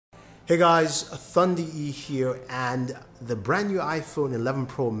Hey guys, Thunder E here, and the brand new iPhone 11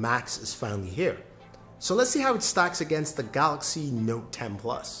 Pro Max is finally here. So let's see how it stacks against the Galaxy Note 10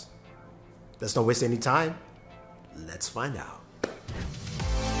 Plus. Let's not waste any time. Let's find out.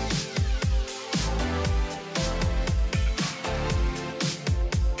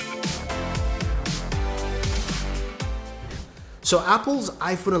 So Apple's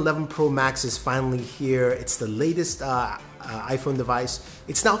iPhone 11 Pro Max is finally here. It's the latest iPhone device.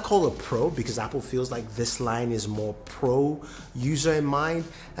 It's now called a Pro because Apple feels like this line is more pro user in mind.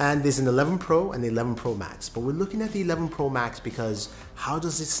 And there's an 11 Pro and the 11 Pro Max. But we're looking at the 11 Pro Max because how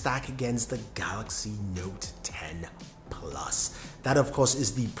does it stack against the Galaxy Note 10 Plus? That of course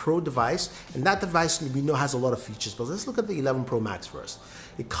is the Pro device, and that device we know has a lot of features, but let's look at the 11 Pro Max first.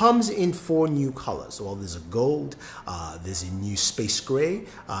 It comes in 4 new colors. Well, there's a gold, there's a new space gray,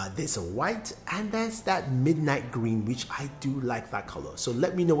 there's a white, and there's that midnight green, which I do like that color. So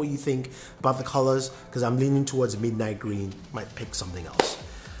let me know what you think about the colors, because I'm leaning towards midnight green. Might pick something else.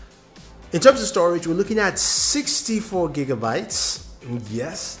 In terms of storage, we're looking at 64 gigabytes.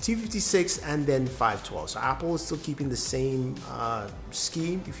 Yes, 256 and then 512. So Apple is still keeping the same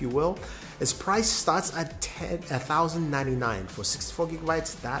scheme, if you will. Its price starts at $1,099 for 64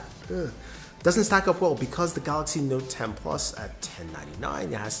 gigabytes. That doesn't stack up well because the Galaxy Note 10 Plus at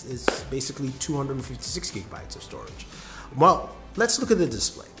 $1,099 is basically 256 gigabytes of storage. Well, let's look at the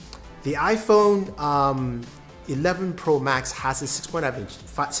display. The iPhone 11 Pro Max has a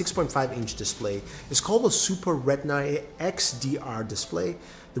 6.5 inch display. It's called a Super Retina XDR display.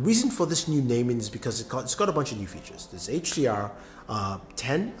 The reason for this new naming is because it's got a bunch of new features. There's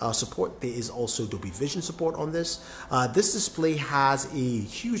HDR10 support. There is also Dolby Vision support on this. This display has a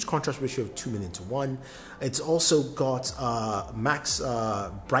huge contrast ratio of 2:1. It's also got max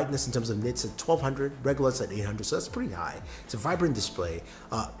brightness in terms of nits at 1200, regular it's at 800, so that's pretty high. It's a vibrant display.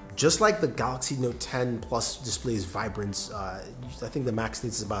 Just like the Galaxy Note 10 Plus display's vibrance, I think the max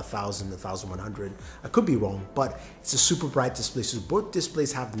nits is about 1000 to 1100. I could be wrong, but it's a super bright display. So both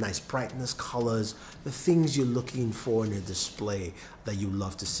displays have nice brightness, colors, the things you're looking for in a display that you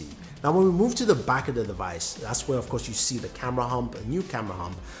love to see. Now, when we move to the back of the device, that's where, of course, you see the camera hump, a new camera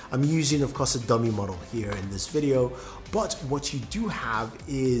hump. I'm using, of course, a dummy model here in this video, but what you do have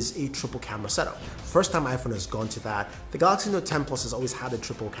is a triple camera setup. First time iPhone has gone to that. The Galaxy Note 10 Plus has always had a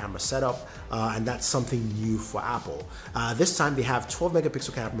triple camera setup, and that's something new for Apple. This time they have 12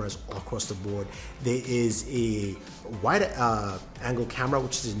 megapixel cameras all across the board. There is a wide angle camera,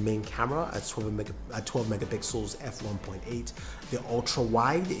 which is the main camera at 12 megapixels f1.8. The ultra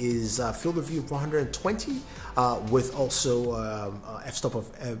wide is field of view of 120 with also f-stop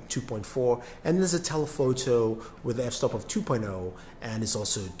of 2.4, and there's a telephoto with the f-stop of 2.0, and it's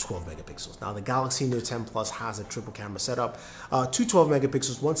also 12 megapixels. Now the Galaxy Note 10 Plus has a triple camera setup, 2 12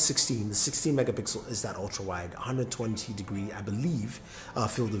 megapixels, 116. The 16 megapixel is that ultra wide, 120 degree, I believe,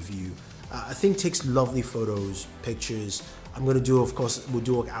 field of view. I think takes lovely photos, pictures. I'm gonna do, of course, we'll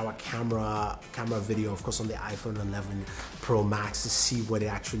do our camera video, of course, on the iPhone 11 Pro Max to see what it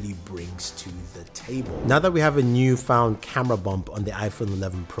actually brings to the table. Now that we have a newfound camera bump on the iPhone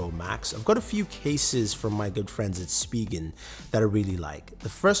 11 Pro Max, I've got a few cases from my good friends at Spigen that I really like. The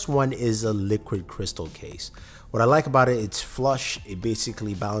first one is a liquid crystal case. What I like about it, it's flush. It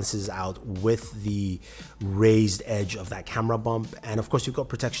basically balances out with the raised edge of that camera bump. And of course, you've got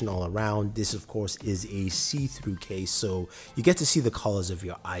protection all around. This, of course, is a see-through case, so you get to see the colors of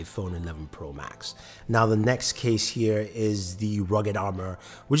your iPhone 11 Pro Max. Now, the next case here is the Rugged Armor,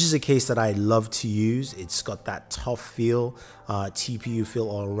 which is a case that I love to use. It's got that tough feel, TPU feel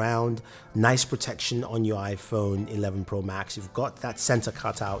all around. Nice protection on your iPhone 11 Pro Max. You've got that center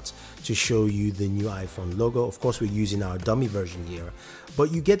cutout to show you the new iPhone logo. Of course, we're using our dummy version here,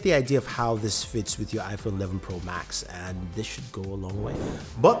 but you get the idea of how this fits with your iPhone 11 Pro Max, and this should go a long way.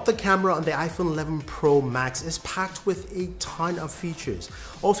 But the camera on the iPhone 11 Pro Max is packed with a ton of features.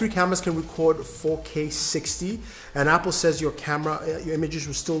 All 3 cameras can record 4K 60, and Apple says your images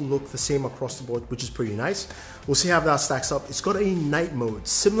will still look the same across the board, which is pretty nice. We'll see how that stacks up. It's got a night mode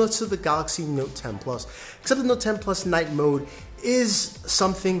similar to the Galaxy Note 10 Plus, except the Note 10 Plus night mode is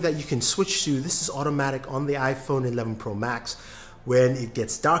something that you can switch to. This is automatic on the iPhone 11 Pro Max. When it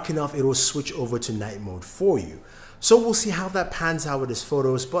gets dark enough, it will switch over to night mode for you. So we'll see how that pans out with his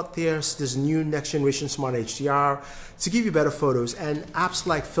photos, but there's new next generation Smart HDR to give you better photos, and apps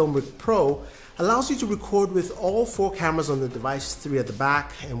like Filmic Pro allows you to record with all 4 cameras on the device, 3 at the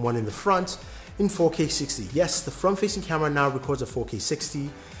back and 1 in the front, in 4K 60. Yes, the front-facing camera now records at 4K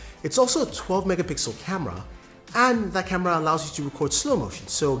 60. It's also a 12 megapixel camera, And that camera allows you to record slow motion.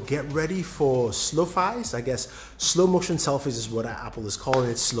 So get ready for slow-fis. I guess slow motion selfies is what Apple is calling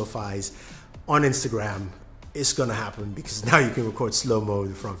it, slow-fis on Instagram. It's gonna happen because now you can record slow-mo with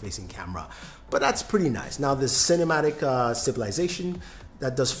the front-facing camera. But that's pretty nice. Now there's cinematic stabilization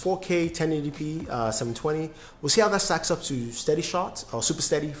that does 4K, 1080p, 720. We'll see how that stacks up to Steady Shot or Super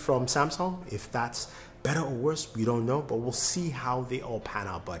Steady from Samsung. If that's better or worse, we don't know, but we'll see how they all pan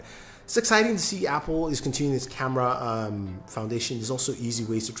out. But it's exciting to see Apple is continuing its camera foundation. There's also easy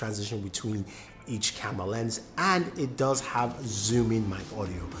ways to transition between each camera lens, and it does have zoom-in mic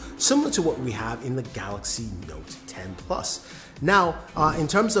audio, similar to what we have in the Galaxy Note 10 Plus. Now, in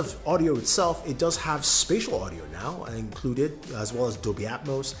terms of audio itself, it does have spatial audio now included, as well as Dolby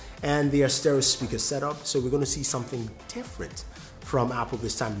Atmos, and their stereo speaker setup. So we're going to see something different from Apple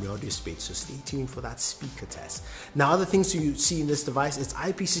this time in the audio space, so stay tuned for that speaker test. Now, other things you see in this device, it's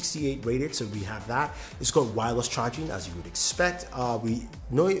IP68 rated, so we have that. It's got wireless charging, as you would expect. We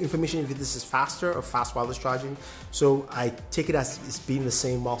no information if this is faster or fast wireless charging, so I take it as it's being the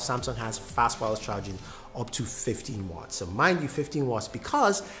same, while Samsung has fast wireless charging up to 15 watts. So mind you, 15 watts,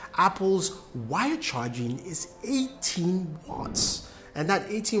 because Apple's wire charging is 18 watts. And that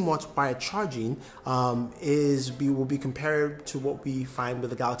 18 watts wire charging will be compared to what we find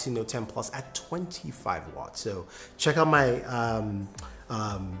with the Galaxy Note 10 Plus at 25 watts. So check out my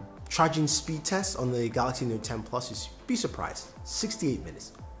charging speed test on the Galaxy Note 10 Plus. You'd be surprised, 68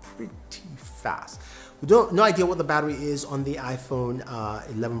 minutes, pretty fast. We don't no idea what the battery is on the iPhone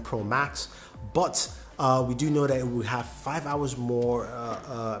 11 Pro Max, but we do know that it will have 5 hours more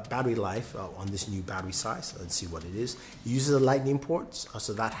battery life on this new battery size. Let's see what it is. It uses a lightning port,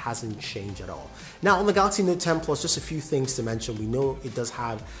 so that hasn't changed at all. Now on the Galaxy Note 10 Plus, just a few things to mention. We know it does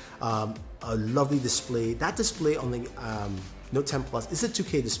have a lovely display. That display on the Note 10 Plus is a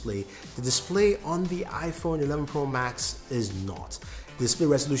 2K display. The display on the iPhone 11 Pro Max is not. The display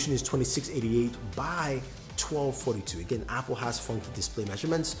resolution is 2688 by 1242. Again, Apple has funky display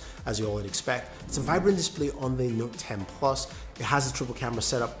measurements, as you all would expect. It's a vibrant display on the Note 10 Plus. It has a triple camera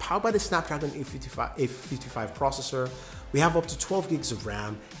setup powered by the Snapdragon 855 processor. We have up to 12 gigs of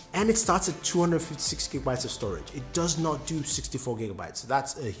RAM, and it starts at 256 gigabytes of storage. It does not do 64 gigabytes, so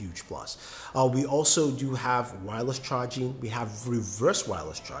that's a huge plus. We also do have wireless charging. We have reverse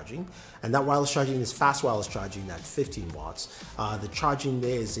wireless charging, and that wireless charging is fast wireless charging at 15 watts. The charging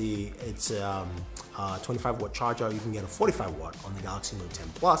there is a 25 watt charger. You can get a 45 watt on the Galaxy Note 10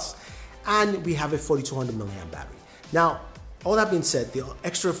 Plus, and we have a 4200 milliamp battery. Now, all that being said, the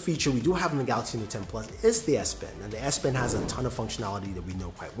extra feature we do have in the Galaxy Note 10 Plus is the S Pen, and the S Pen has a ton of functionality that we know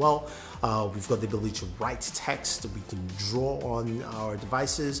quite well. We've got the ability to write text, we can draw on our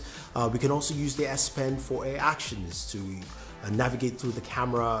devices. We can also use the S Pen for actions to navigate through the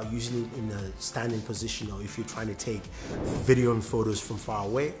camera, using it in a standing position, or if you're trying to take video and photos from far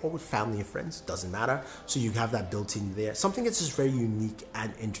away or with family and friends, doesn't matter. So you have that built in there, something that's just very unique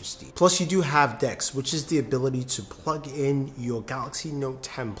and interesting. Plus you do have DeX, which is the ability to plug in your Galaxy Note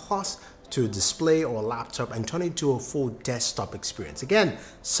 10 Plus to a display or a laptop and turn it into a full desktop experience. Again,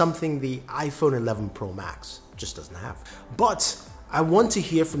 something the iPhone 11 Pro Max just doesn't have. But I want to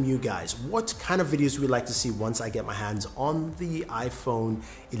hear from you guys. What kind of videos would you like to see once I get my hands on the iPhone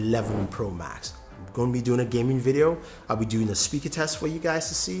 11 Pro Max? I'm going to be doing a gaming video. I'll be doing a speaker test for you guys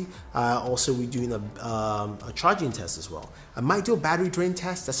to see. Also, we're doing a charging test as well. I might do a battery drain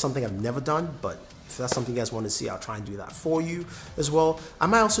test. That's something I've never done, but if that's something you guys want to see, I'll try and do that for you as well. I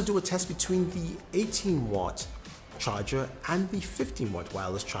might also do a test between the 18 watt charger and the 15 watt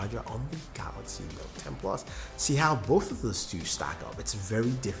wireless charger on the Galaxy Note 10 Plus. See how both of those two stack up. It's very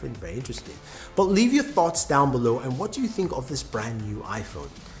different, very interesting. But leave your thoughts down below, and what do you think of this brand new iPhone?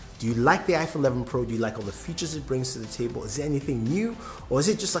 Do you like the iPhone 11 Pro? Do you like all the features it brings to the table? Is there anything new, or is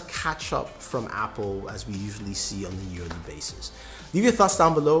it just a catch up from Apple as we usually see on a yearly basis? Leave your thoughts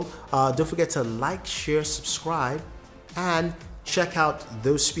down below. Don't forget to like, share, subscribe, and check out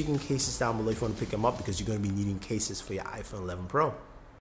those speaking cases down below if you want to pick them up, because you're going to be needing cases for your iPhone 11 Pro.